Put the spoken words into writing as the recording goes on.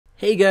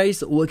Hey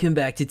guys, welcome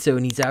back to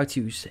Tony's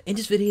How-Tos. In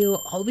this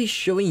video, I'll be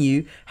showing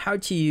you how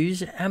to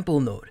use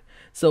Amplenote.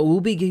 So we'll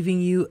be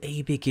giving you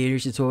a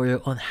beginner's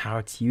tutorial on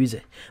how to use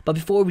it. But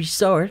before we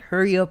start,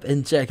 hurry up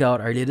and check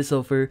out our latest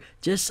offer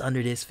just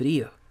under this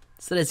video.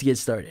 So let's get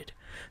started.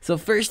 So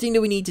first thing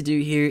that we need to do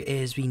here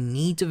is we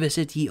need to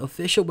visit the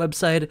official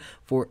website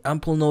for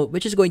Amplenote,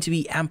 which is going to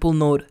be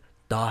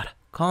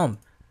amplenote.com.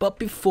 But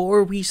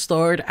before we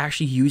start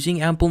actually using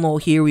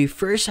Amplenote here, we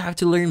first have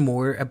to learn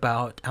more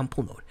about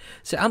Amplenote.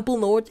 So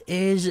Amplenote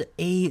is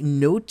a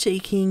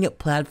note-taking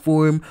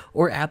platform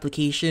or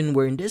application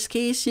where in this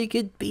case, you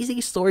could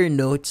basically store your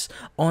notes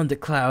on the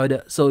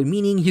cloud. So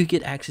meaning you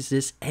could access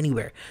this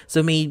anywhere.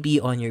 So maybe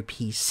on your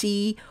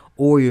PC,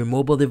 or your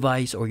mobile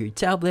device or your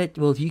tablet,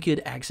 well, you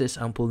could access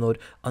Amplenote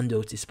on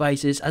those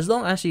devices as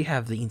long as you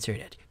have the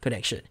internet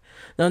connection.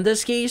 Now in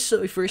this case,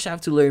 we first have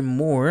to learn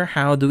more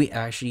how do we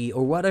actually,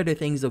 or what are the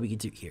things that we can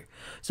do here.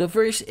 So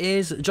first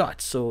is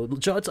jots. So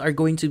jots are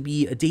going to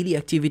be daily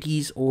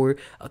activities or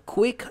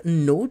quick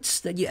notes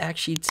that you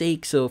actually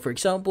take. So for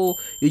example,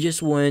 you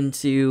just want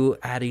to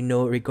add a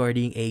note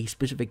regarding a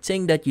specific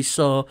thing that you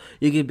saw,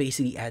 you can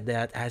basically add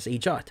that as a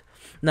jot.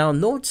 Now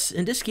notes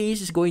in this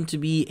case is going to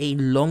be a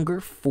longer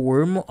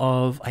form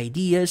of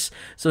ideas.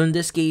 So in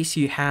this case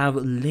you have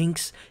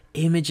links,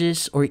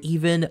 images, or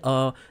even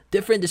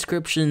different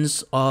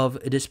descriptions of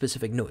the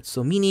specific notes.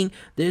 So meaning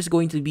there's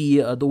going to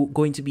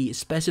be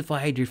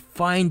specified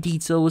refined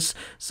details.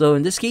 So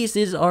in this case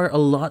these are a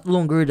lot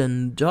longer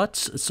than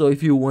jots. So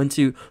if you want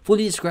to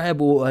fully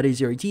describe what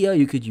is your idea,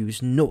 you could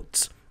use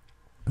notes.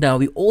 Now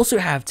we also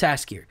have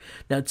task here.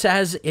 Now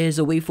task is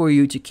a way for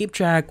you to keep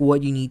track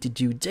what you need to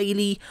do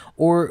daily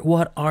or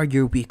what are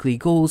your weekly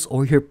goals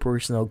or your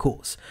personal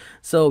goals.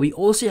 So we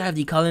also have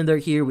the calendar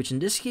here, which in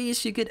this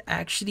case you could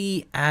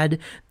actually add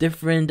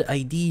different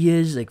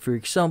ideas, like for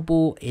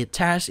example a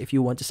task. If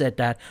you want to set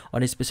that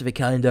on a specific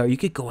calendar, you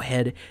could go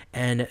ahead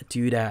and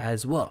do that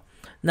as well.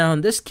 Now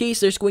in this case,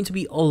 there's going to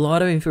be a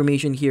lot of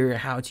information here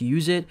how to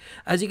use it.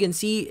 As you can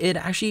see, it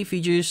actually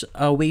features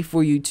a way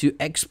for you to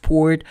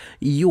export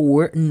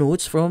your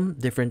notes from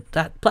different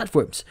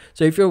platforms.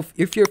 So if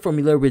you're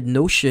familiar with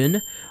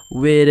Notion,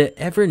 with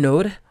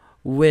Evernote,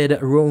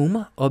 with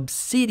Roam,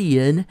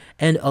 Obsidian,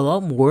 and a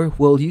lot more,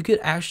 well, you could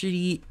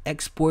actually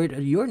export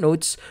your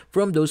notes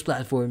from those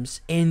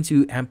platforms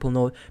into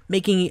Amplenote,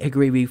 making it a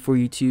great way for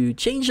you to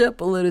change up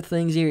a little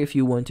things here if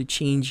you want to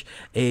change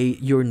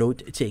your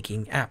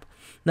note-taking app.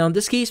 Now in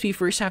this case, we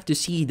first have to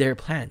see their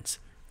plans.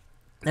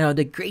 Now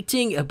the great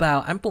thing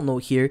about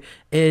Amplenote here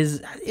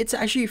is it's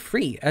actually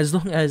free as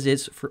long as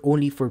it's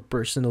only for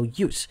personal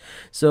use.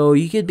 So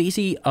you could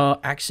basically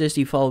access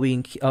the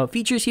following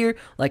features here,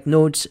 like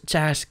notes,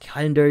 tasks,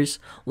 calendars,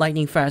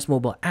 lightning fast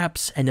mobile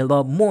apps, and a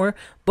lot more.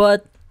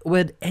 But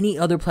with any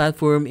other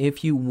platform,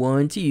 if you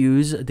want to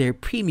use their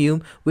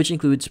premium, which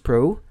includes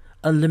Pro,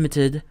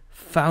 Unlimited,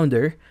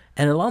 Founder,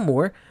 and a lot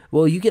more,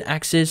 well, you can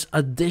access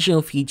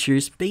additional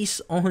features based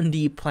on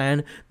the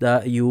plan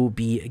that you'll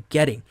be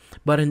getting.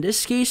 But in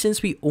this case,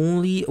 since we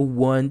only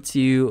want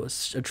to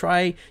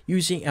try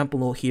using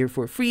Amplenote here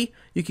for free,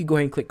 you can go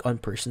ahead and click on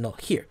personal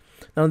here.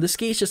 Now in this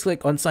case, just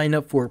click on sign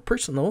up for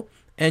personal,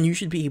 and you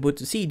should be able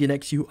to see the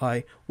next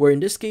UI, where in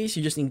this case,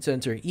 you just need to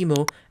enter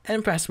email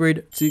and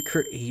password to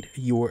create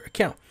your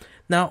account.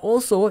 Now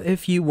also,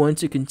 if you want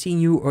to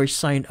continue or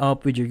sign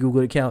up with your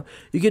Google account,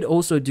 you could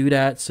also do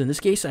that. So in this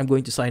case, I'm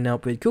going to sign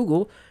up with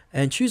Google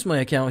and choose my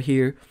account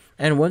here.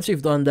 And once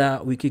we've done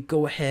that, we could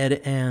go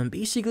ahead and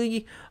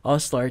basically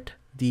start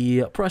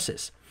the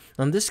process.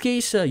 Now in this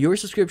case, your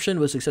subscription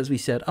was successfully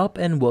set up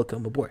and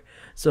welcome aboard.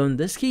 So in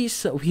this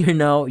case, we are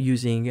now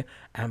using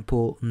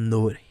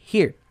Amplenote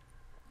here.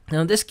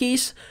 Now in this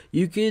case,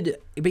 you could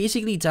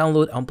basically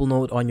download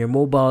Amplenote on your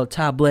mobile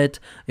tablet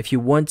if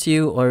you want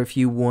to, or if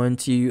you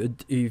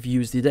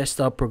use the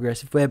desktop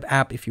progressive web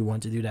app if you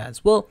want to do that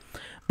as well.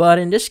 But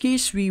in this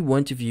case, we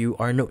want to view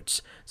our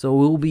notes. So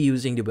we'll be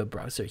using the web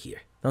browser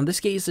here. Now in this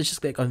case, let's just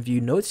click on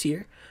view notes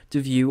here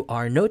to view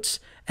our notes,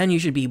 and you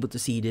should be able to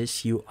see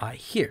this UI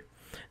here.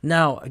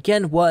 Now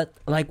again,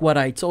 like what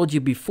I told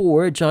you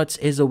before, jots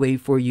is a way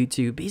for you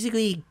to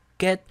basically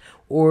get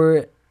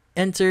or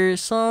enter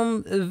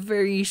some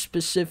very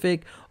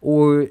specific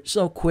or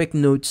some quick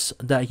notes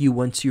that you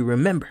want to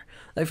remember.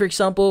 Like for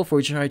example,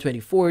 for January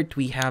 24th,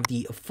 we have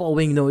the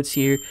following notes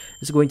here.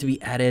 It's going to be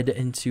added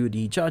into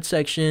the jot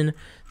section.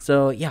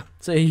 So yeah,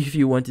 so if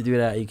you want to do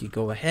that, you could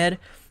go ahead.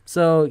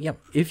 So yeah,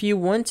 if you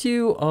want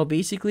to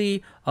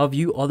basically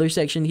view other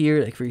section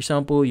here, like for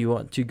example, you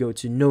want to go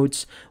to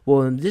notes.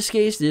 Well, in this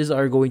case, these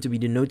are going to be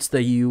the notes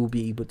that you will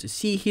be able to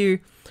see here.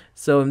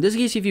 So in this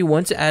case, if you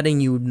want to add a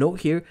new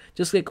note here,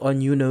 just click on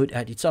new note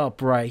at the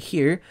top right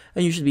here,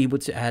 and you should be able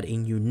to add a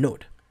new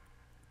note.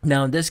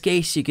 Now in this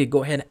case, you could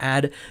go ahead and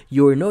add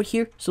your note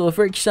here. So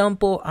for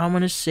example, I'm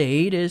going to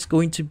say there's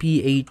going to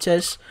be a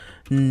test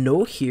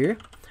note here.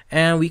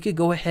 And we could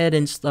go ahead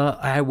and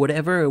add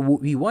whatever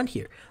we want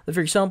here. For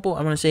example,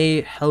 I'm going to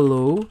say,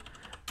 hello,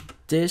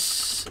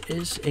 this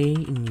is a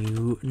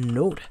new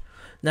note.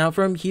 Now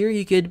from here,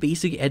 you could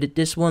basically edit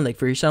this one. Like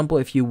for example,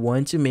 if you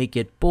want to make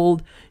it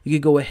bold, you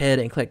could go ahead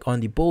and click on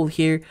the bold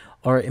here,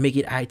 or make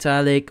it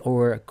italic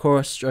or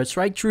cross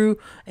strike through,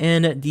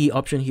 and the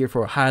option here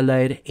for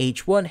highlight,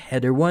 H1,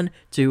 header 1,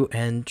 2,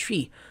 and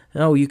 3.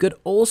 Now you could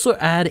also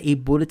add a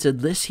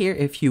bulleted list here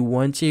if you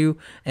want to,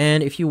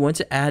 and if you want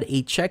to add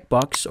a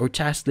checkbox or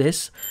task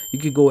list, you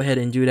could go ahead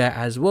and do that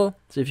as well.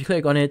 So if you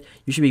click on it,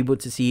 you should be able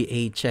to see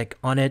a check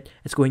on it.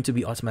 It's going to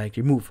be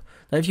automatically removed.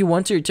 Now if you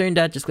want to return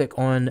that, just click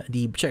on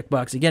the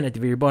checkbox again at the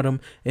very bottom,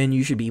 and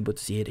you should be able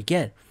to see it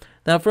again.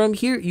 Now from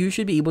here, you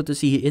should be able to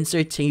see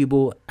insert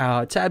table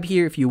tab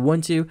here if you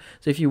want to.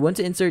 So if you want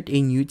to insert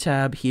a new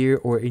tab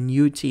here or a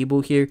new table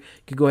here,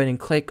 you can go ahead and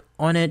click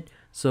on it.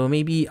 So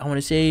maybe I want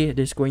to say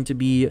there's going to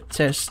be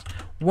test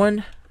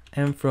 1,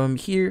 and from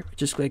here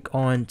just click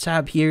on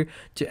tab here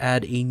to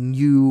add a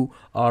new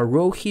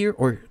row here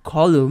or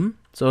column.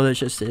 So let's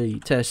just say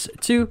test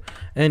 2,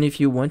 and if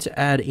you want to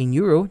add a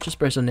new row, just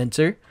press on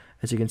enter,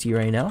 as you can see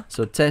right now.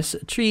 So test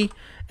 3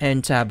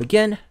 and tab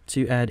again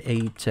to add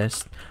a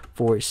test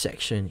 4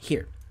 section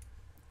here.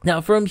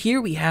 Now from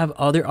here, we have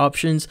other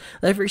options,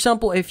 like for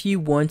example, if you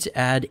want to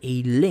add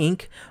a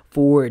link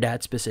for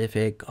that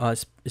specific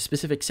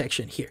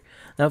section here.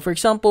 Now for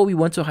example, we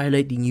want to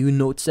highlight the new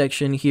notes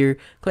section here,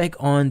 click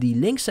on the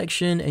link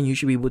section, and you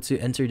should be able to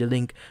enter the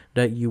link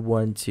that you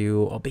want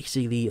to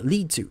basically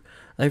lead to.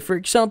 Like for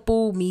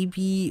example,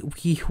 maybe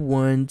we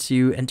want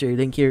to enter a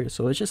link here,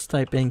 so let's just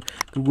type in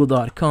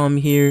google.com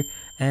here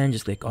and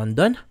just click on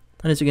done.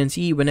 And as you can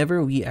see,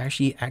 whenever we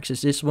actually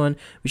access this one,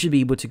 we should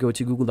be able to go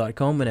to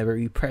google.com whenever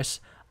we press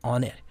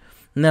on it.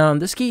 Now in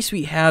this case,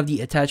 we have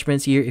the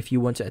attachments here if you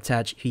want to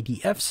attach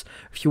PDFs,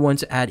 if you want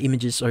to add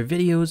images or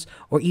videos,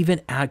 or even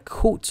add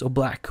quotes or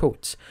black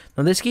quotes.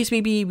 Now in this case,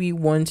 maybe we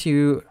want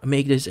to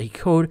make this a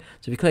code,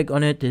 so if you click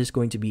on it, this is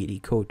going to be the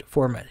code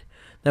format.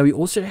 Now we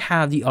also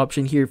have the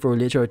option here for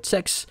literal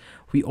text.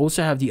 We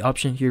also have the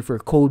option here for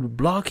code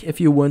block if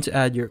you want to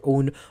add your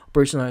own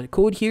personal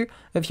code here,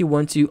 if you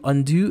want to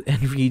undo and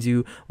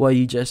redo what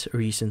you just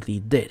recently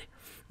did.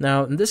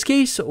 Now in this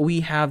case, we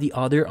have the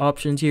other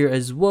options here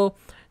as well.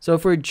 So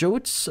for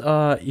jokes,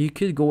 you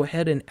could go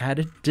ahead and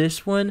add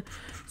this one.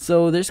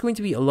 So there's going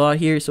to be a lot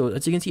here. So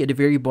as you can see at the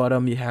very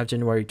bottom, you have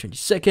January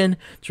 22nd,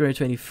 January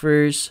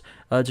 21st,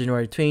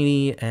 January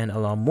 20, and a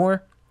lot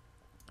more.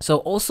 So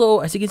also,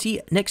 as you can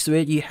see next to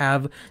it, you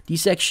have the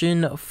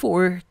section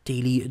for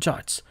daily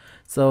jots.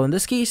 So in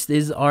this case,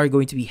 these are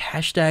going to be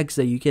hashtags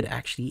that you could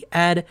actually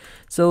add.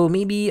 So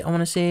maybe I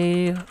want to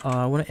say,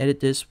 I want to edit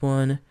this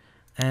one.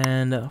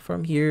 And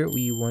from here,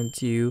 we want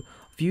to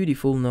view the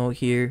full note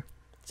here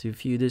to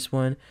view this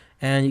one.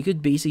 And you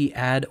could basically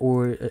add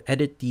or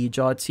edit the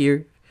jots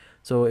here.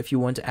 So if you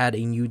want to add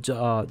a new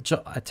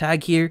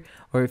tag here,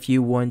 or if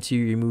you want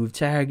to remove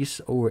tags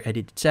or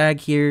edit the tag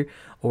here,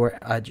 or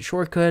add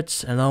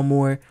shortcuts and a lot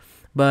more.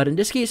 But in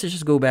this case, let's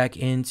just go back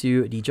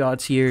into the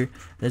jots here.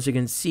 As you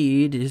can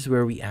see, this is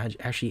where we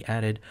actually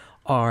added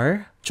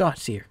our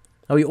jots here.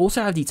 Now we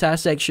also have the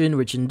task section,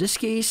 which in this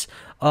case,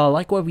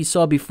 like what we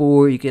saw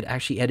before, you could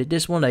actually edit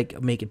this one,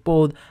 like make it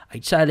bold,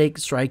 italic,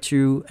 strike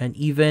through, and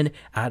even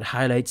add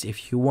highlights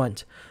if you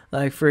want.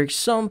 Like for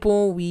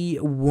example, we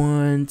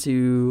want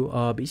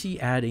to basically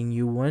add a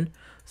new one.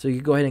 So you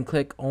can go ahead and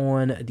click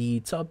on the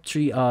top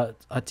three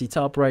at the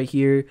top right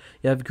here.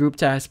 You have group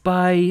task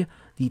by,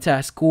 the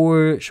task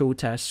score,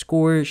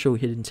 show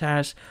hidden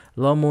tasks,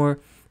 a lot more.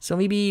 So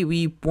maybe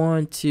we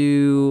want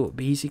to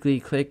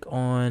basically click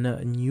on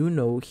a new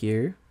note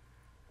here,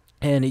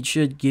 and it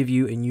should give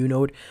you a new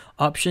note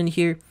option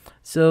here.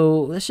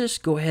 So let's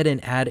just go ahead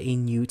and add a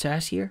new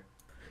task here.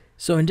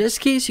 So in this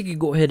case, you can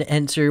go ahead and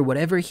enter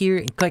whatever here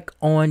and click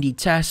on the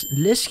task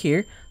list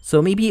here.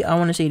 So maybe I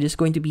want to say this is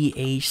going to be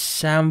a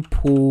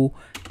sample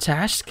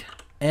task.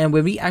 And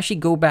when we actually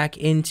go back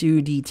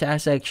into the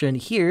task section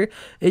here,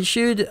 it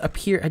should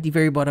appear at the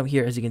very bottom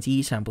here, as you can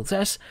see, sample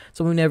test.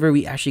 So whenever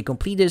we actually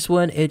complete this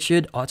one, it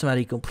should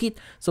automatically complete.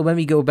 So when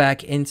we go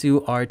back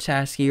into our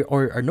task here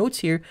or our notes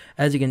here,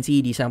 as you can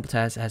see, the sample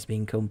task has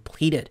been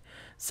completed.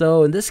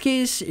 So in this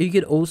case, you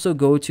could also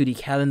go to the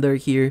calendar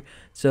here.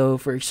 So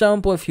for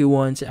example, if you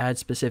want to add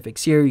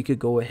specifics here, you could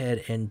go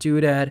ahead and do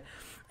that.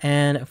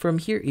 And from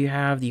here, you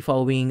have the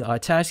following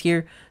task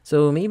here.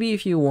 So maybe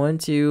if you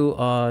want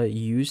to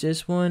use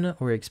this one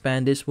or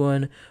expand this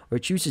one or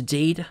choose a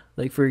date,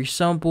 like for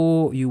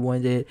example, you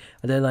wanted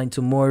a deadline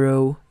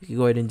tomorrow, you can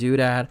go ahead and do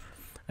that.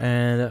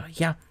 And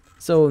yeah,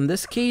 so in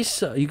this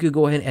case, you could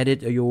go ahead and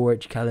edit your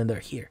calendar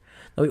here.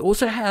 Now we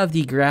also have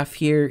the graph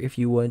here if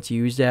you want to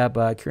use that,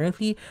 but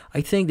currently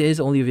I think that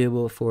is only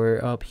available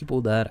for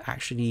people that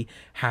actually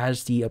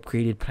has the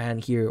upgraded plan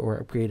here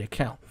or upgraded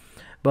account.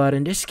 But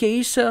in this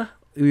case,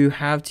 you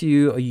have to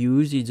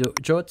use the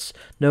jots,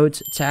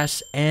 notes,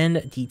 tasks,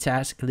 and the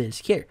task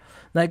list here.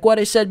 Like what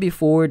I said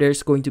before,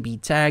 there's going to be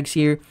tags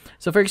here.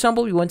 So for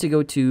example, we want to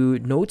go to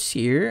notes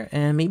here,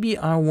 and maybe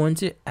I want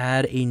to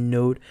add a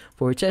note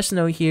for a test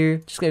note here.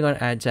 Just click on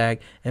add tag,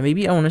 and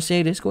maybe I want to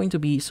say there's going to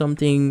be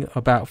something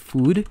about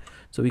food.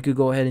 So we could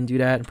go ahead and do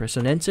that and press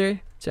on enter.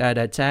 to add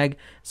that tag.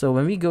 So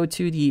when we go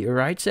to the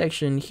right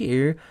section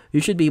here, you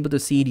should be able to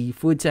see the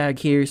food tag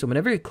here. So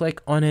whenever you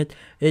click on it,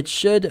 it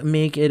should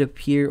make it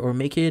appear, or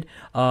make it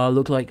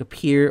look like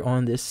appear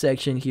on this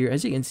section here.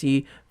 As you can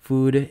see,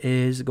 food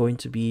is going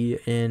to be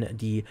in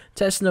the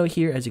test note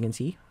here. As you can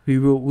see,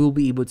 we'll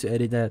be able to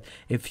edit that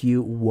if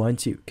you want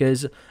to,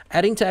 because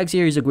adding tags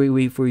here is a great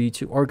way for you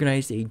to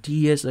organize the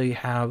ideas that you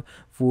have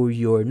for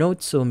your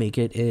notes. So make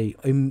it a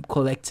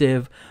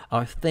collective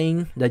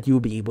thing that you'll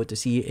be able to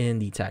see in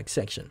the tag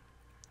section.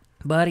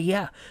 But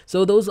yeah,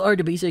 so those are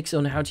the basics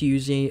on how to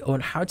use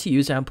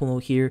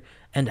Amplenote here,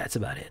 and that's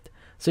about it.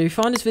 So if you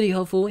found this video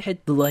helpful,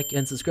 hit the like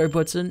and subscribe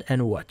button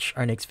and watch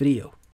our next video.